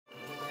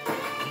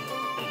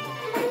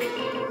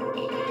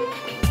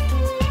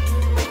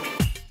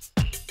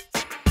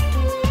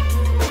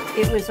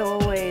It was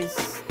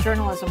always,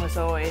 journalism was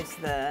always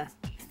the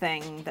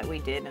thing that we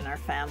did in our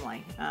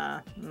family.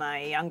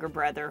 My younger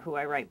brother, who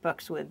I write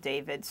books with,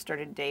 David,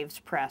 started Dave's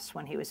Press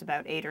when he was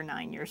about 8 or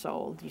 9 years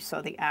old. You saw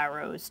the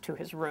arrows to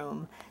his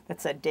room that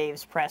said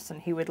Dave's Press,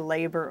 and he would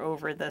labor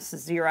over this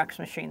Xerox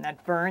machine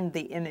that burned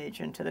the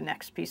image into the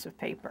next piece of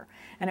paper.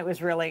 And it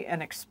was really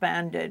an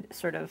expanded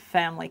sort of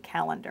family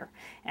calendar.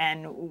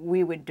 And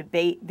we would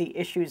debate the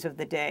issues of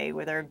the day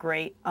with our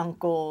great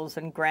uncles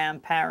and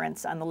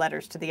grandparents on the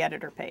letters to the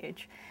editor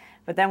page.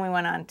 But then we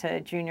went on to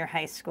junior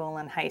high school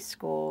and high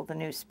school, the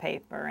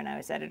newspaper, and I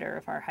was editor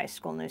of our high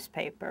school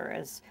newspaper,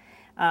 as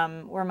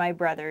were my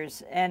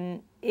brothers.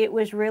 And it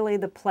was really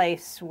the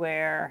place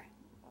where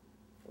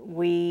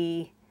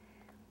I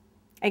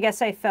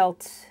guess I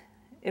felt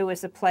it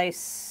was a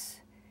place,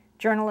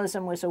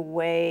 journalism was a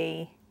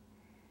way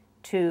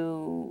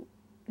to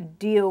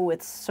deal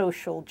with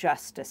social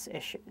justice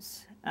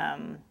issues.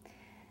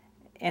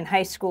 In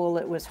high school,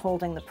 it was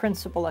holding the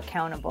principal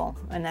accountable,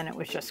 and then it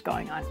was just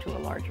going on to a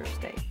larger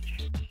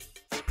stage.